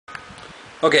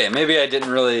Okay, maybe I didn't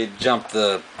really jump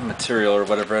the material or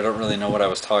whatever. I don't really know what I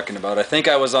was talking about. I think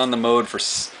I was on the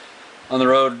on the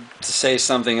road to say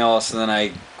something else, and then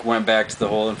I went back to the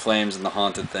whole In Flames and the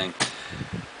haunted thing.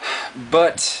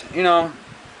 But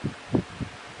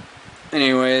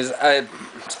anyways, I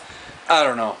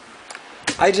don't know.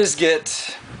 I'm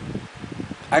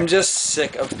just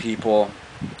sick of people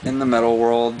in the metal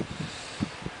world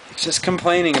just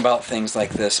complaining about things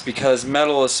like this, because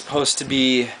metal is supposed to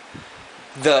be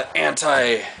the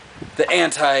anti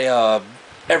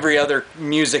every other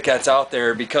music that's out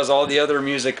there, because all the other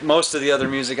music, most of the other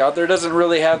music out there doesn't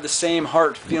really have the same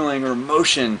heart feeling or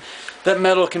emotion that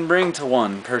metal can bring to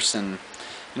one person.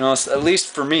 At least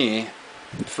for me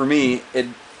it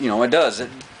it does.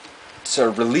 It's a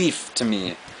relief to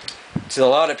me. To a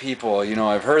lot of people,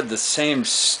 I've heard the same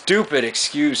stupid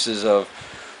excuses of,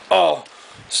 oh,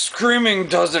 screaming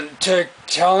doesn't take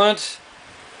talent.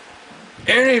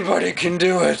 Anybody can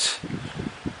do it.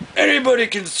 Anybody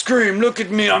can scream. Look at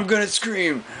me, I'm gonna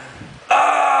scream.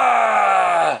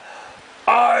 Ah!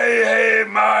 I hate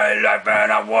my life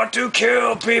and I want to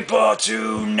kill people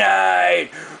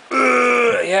tonight.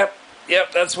 Yep,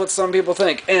 that's what some people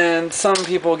think. And some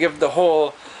people give the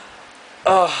whole,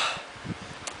 how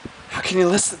can you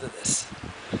listen to this?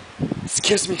 This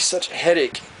gives me such a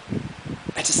headache.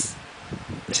 It just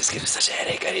gives me such a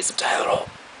headache. I need some Tylenol.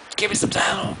 Give me some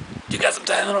Tylenol. You got some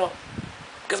Tylenol?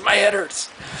 Because my head hurts.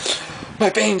 My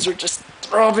veins are just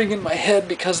throbbing in my head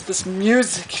because this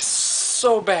music is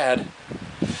so bad.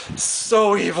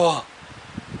 So evil.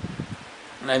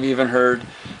 And I've even heard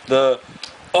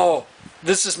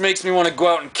this just makes me want to go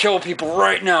out and kill people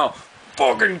right now.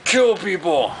 Fucking kill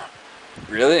people.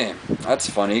 Really? That's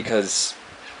funny, because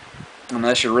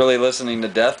unless you're really listening to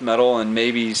death metal and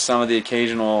maybe some of the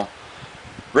occasional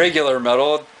regular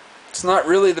metal, it's not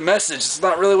really the message. It's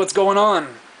not really what's going on.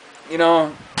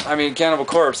 I mean, Cannibal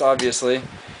Corpse, obviously.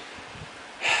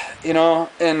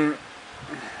 And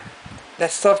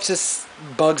that stuff just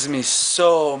bugs me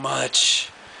so much,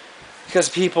 because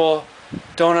people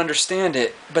don't understand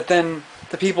it. But then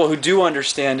the people who do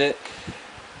understand it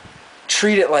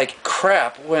treat it like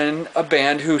crap, when a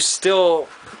band who still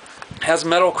has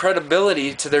metal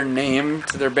credibility to their name,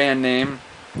 to their band name,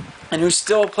 and who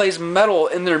still plays metal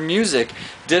in their music,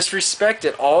 disrespect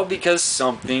it all because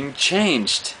something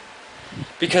changed.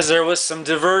 Because there was some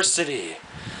diversity.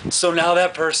 So now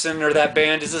that person or that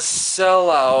band is a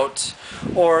sellout,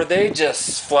 or they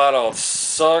just flat out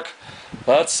suck.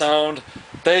 That sound,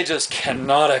 they just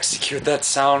cannot execute that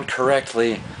sound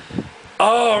correctly.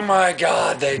 Oh my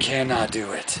God, they cannot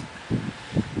do it.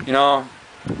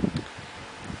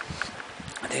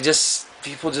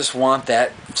 People just want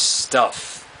that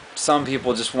stuff. Some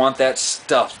people just want that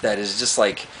stuff that is just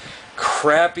like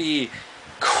crappy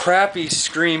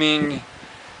screaming,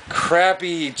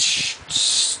 crappy,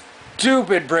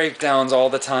 stupid breakdowns all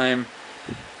the time.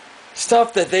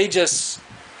 Stuff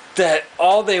that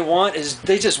all they want is,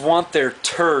 they just want their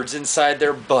turds inside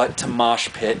their butt to mosh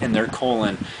pit in their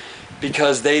colon.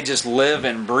 Because they just live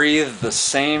and breathe the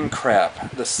same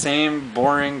crap, the same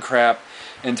boring crap,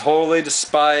 and totally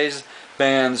despise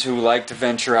bands who like to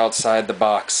venture outside the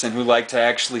box and who like to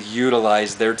actually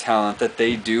utilize their talent that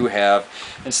they do have,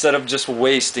 instead of just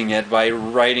wasting it by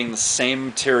writing the same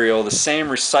material, the same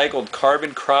recycled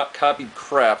carbon copied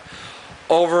crap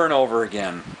over and over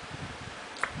again.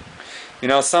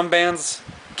 Some bands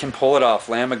can pull it off.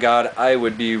 Lamb of God, I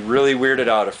would be really weirded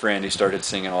out if Randy started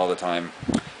singing all the time.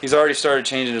 He's already started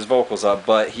changing his vocals up,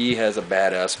 but he has a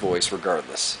badass voice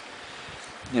regardless.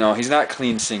 He's not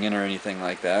clean singing or anything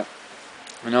like that.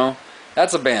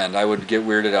 That's a band I would get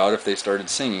weirded out if they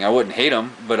started singing. I wouldn't hate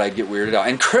them, but I'd get weirded out.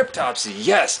 And Cryptopsy,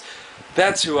 yes!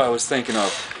 That's who I was thinking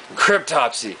of.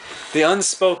 Cryptopsy, the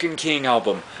Unspoken King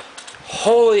album.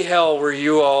 Holy hell, were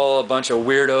you all a bunch of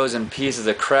weirdos and pieces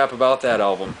of crap about that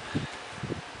album.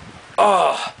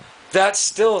 That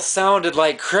still sounded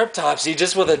like Cryptopsy,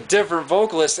 just with a different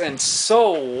vocalist, and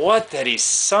so what that he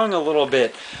sung a little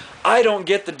bit. I don't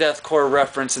get the deathcore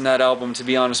reference in that album, to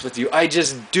be honest with you. I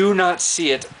just do not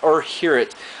see it or hear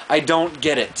it. I don't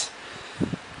get it.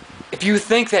 If you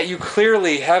think that, you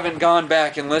clearly haven't gone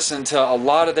back and listened to a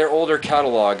lot of their older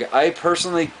catalog. I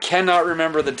personally cannot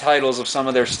remember the titles of some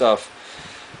of their stuff.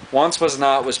 Once Was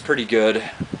Not was pretty good.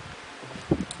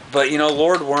 But,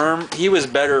 Lord Worm, he was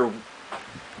better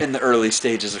in the early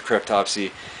stages of Cryptopsy.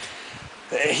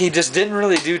 He just didn't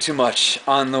really do too much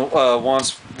on the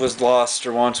Once Was Lost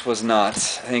or Once Was Not.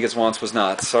 I think it's Once Was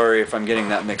Not. Sorry if I'm getting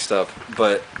that mixed up.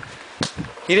 But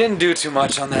he didn't do too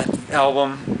much on that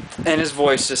album, and his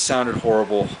voice just sounded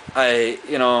horrible.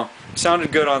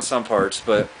 Sounded good on some parts,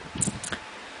 but,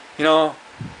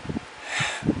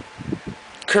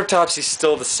 Cryptopsy's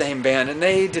still the same band, and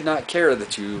they did not care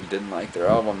that you didn't like their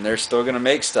album. They're still going to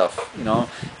make stuff, you know,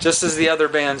 just as the other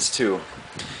bands too.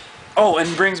 Oh,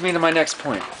 and brings me to my next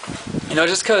point. You know,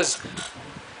 just because,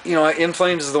 you know, In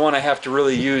Flames is the one I have to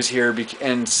really use here,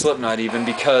 and Slipknot even,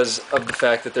 because of the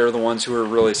fact that they're the ones who are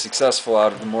really successful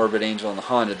out of the Morbid Angel and the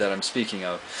Haunted that I'm speaking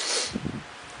of.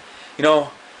 You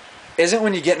know, isn't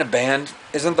when you get in a band,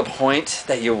 isn't the point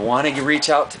that you want to reach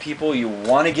out to people, you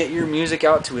want to get your music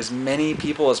out to as many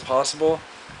people as possible?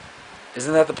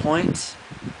 Isn't that the point?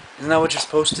 Isn't that what you're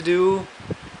supposed to do?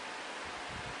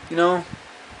 You know?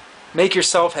 Make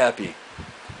yourself happy.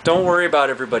 Don't worry about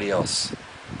everybody else.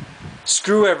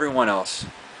 Screw everyone else.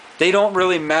 They don't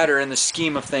really matter in the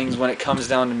scheme of things when it comes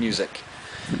down to music.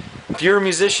 If you're a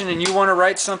musician and you want to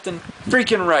write something,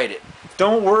 freaking write it.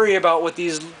 Don't worry about what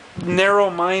these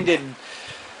narrow-minded,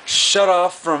 shut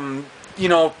off from, you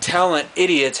know, talent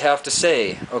idiots have to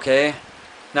say, okay?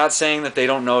 Not saying that they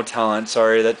don't know talent.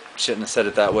 Sorry, that shouldn't have said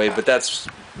it that way, but that's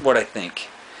what I think.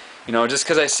 You know, just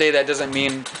because I say that doesn't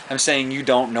mean I'm saying you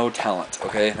don't know talent,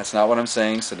 okay? That's not what I'm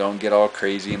saying, so don't get all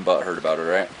crazy and butthurt about it,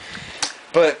 right?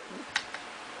 But,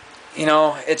 you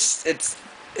know, it's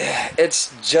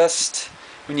just,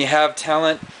 when you have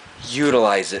talent,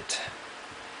 utilize it.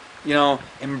 You know,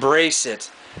 embrace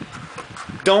it.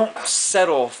 Don't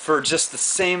settle for just the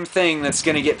same thing that's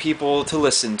going to get people to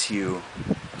listen to you.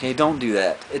 Okay, don't do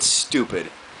that. It's stupid.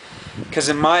 Because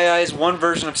in my eyes, one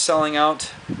version of selling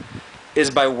out is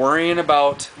by worrying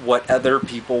about what other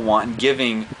people want and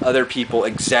giving other people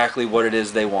exactly what it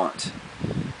is they want.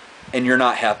 And you're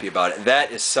not happy about it.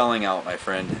 That is selling out, my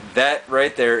friend. That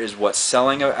right there is what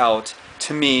selling out,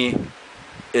 to me,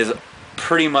 is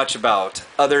pretty much about.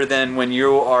 Other than when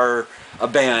you are a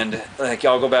band, like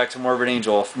I'll go back to Morbid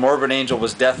Angel. If Morbid Angel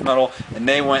was death metal, and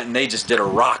they went and they just did a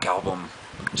rock album.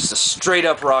 Just a straight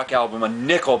up rock album, a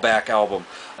Nickelback album.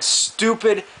 A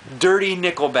stupid, dirty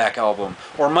Nickelback album.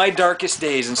 Or My Darkest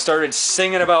Days, and started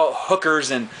singing about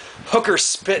hookers and hookers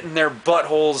spitting their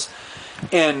buttholes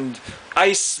and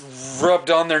ice rubbed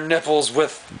on their nipples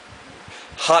with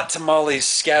hot tamales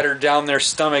scattered down their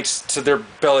stomachs to their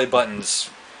belly buttons.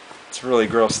 It's a really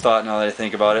gross thought now that I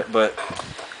think about it, but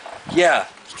yeah,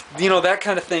 you know, that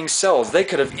kind of thing sells. They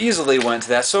could have easily went to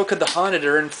that. So could the Haunted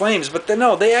or In Flames, but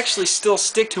no, they actually still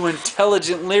stick to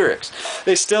intelligent lyrics.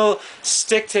 They still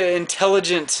stick to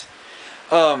intelligent,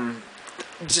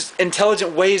 just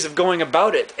intelligent ways of going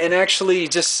about it, and actually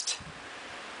just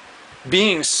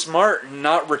being smart and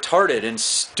not retarded and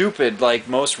stupid like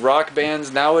most rock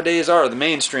bands nowadays are, the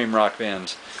mainstream rock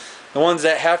bands. The ones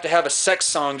that have to have a sex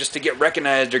song just to get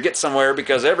recognized or get somewhere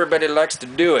because everybody likes to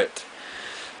do it.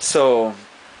 So,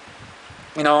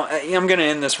 you know, I'm going to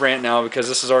end this rant now because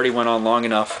this has already went on long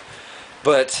enough.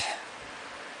 But,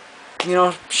 you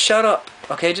know, shut up,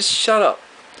 okay? Just shut up.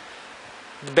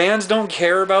 The bands don't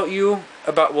care about you.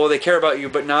 Well, they care about you,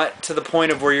 but not to the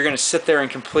point of where you're going to sit there and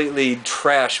completely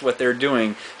trash what they're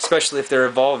doing, especially if they're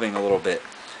evolving a little bit.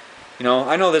 You know,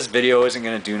 I know this video isn't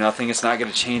going to do nothing. It's not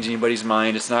going to change anybody's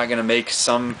mind. It's not going to make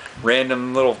some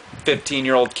random little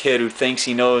 15-year-old kid who thinks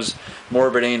he knows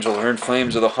Morbid Angel or In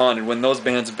Flames or The Haunted when those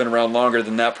bands have been around longer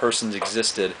than that person's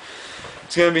existed.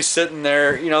 It's going to be sitting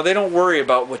there, you know, they don't worry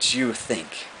about what you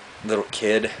think, little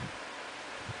kid.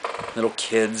 Little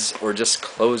kids or just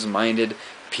closed-minded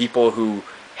people who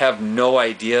have no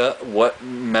idea what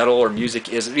metal or music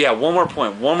is. Yeah, one more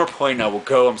point and I will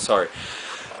go, I'm sorry.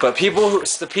 But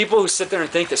the people who sit there and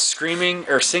think that screaming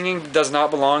or singing does not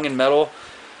belong in metal,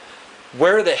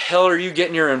 where the hell are you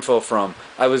getting your info from?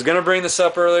 I was going to bring this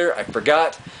up earlier, I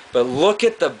forgot, but look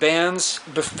at the bands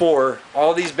before,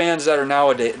 all these bands that are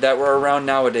nowadays, that were around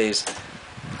nowadays.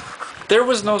 There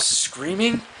was no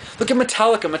screaming. Look at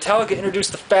Metallica. Metallica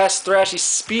introduced the fast, thrashy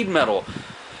speed metal.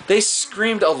 They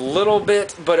screamed a little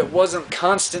bit, but it wasn't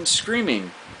constant screaming.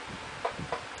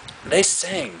 They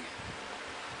sang.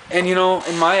 And you know,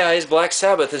 in my eyes, Black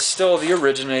Sabbath is still the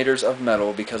originators of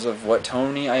metal because of what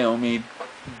Tony Iommi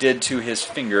did to his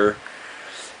finger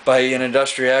by an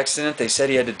industrial accident. They said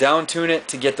he had to down-tune it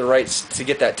to get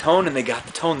that tone, and they got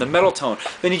the tone, the metal tone.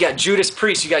 Then you got Judas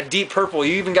Priest, you got Deep Purple,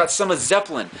 you even got some of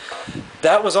Zeppelin.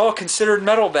 That was all considered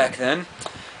metal back then.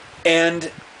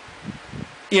 And,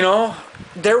 you know,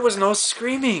 there was no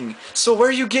screaming. So where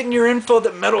are you getting your info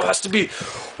that metal has to be...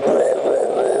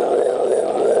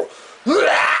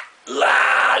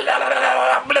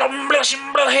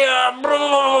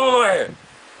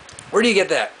 Where do you get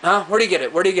that? Huh? Where do you get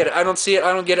it? Where do you get it? I don't see it.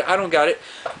 I don't get it. I don't got it.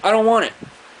 I don't want it.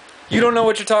 You don't know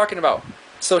what you're talking about.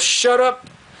 So shut up.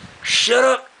 Shut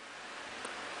up.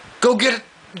 Go get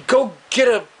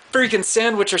a freaking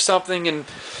sandwich or something and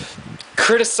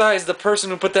criticize the person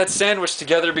who put that sandwich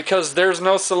together because there's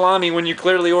no salami when you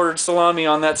clearly ordered salami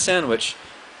on that sandwich.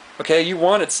 Okay, you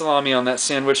wanted salami on that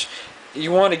sandwich.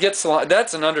 You want to get salami.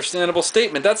 That's an understandable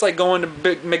statement. That's like going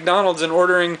to McDonald's and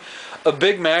ordering a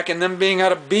Big Mac and then being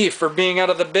out of beef or being out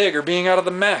of the Big or being out of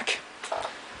the Mac.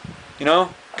 You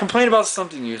know? Complain about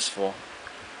something useful.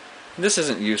 This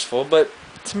isn't useful, but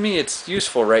to me it's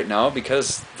useful right now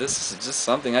because this is just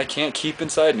something I can't keep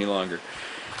inside any longer.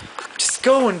 Just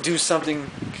go and do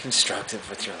something constructive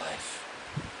with your life.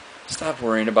 Stop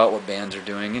worrying about what bands are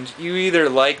doing. And you either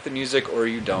like the music or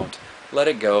you don't. Let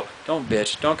it go. Don't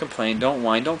bitch. Don't complain. Don't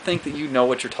whine. Don't think that you know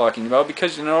what you're talking about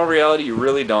because in all reality you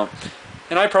really don't.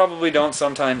 And I probably don't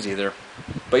sometimes either.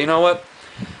 But you know what?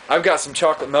 I've got some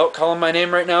chocolate milk calling my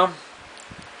name right now.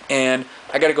 And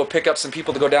I got to go pick up some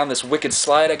people to go down this wicked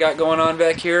slide I got going on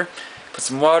back here. Put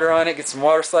some water on it. Get some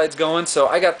water slides going. So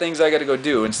I got things I got to go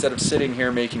do instead of sitting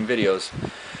here making videos.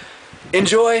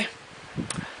 Enjoy.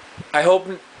 I hope...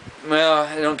 Well,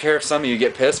 I don't care if some of you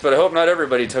get pissed, but I hope not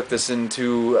everybody took this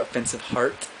into offensive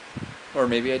heart. Or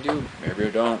maybe I do. Maybe I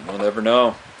don't. We'll never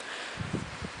know.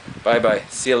 Bye-bye.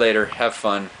 See you later. Have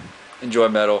fun. Enjoy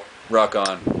metal. Rock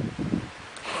on.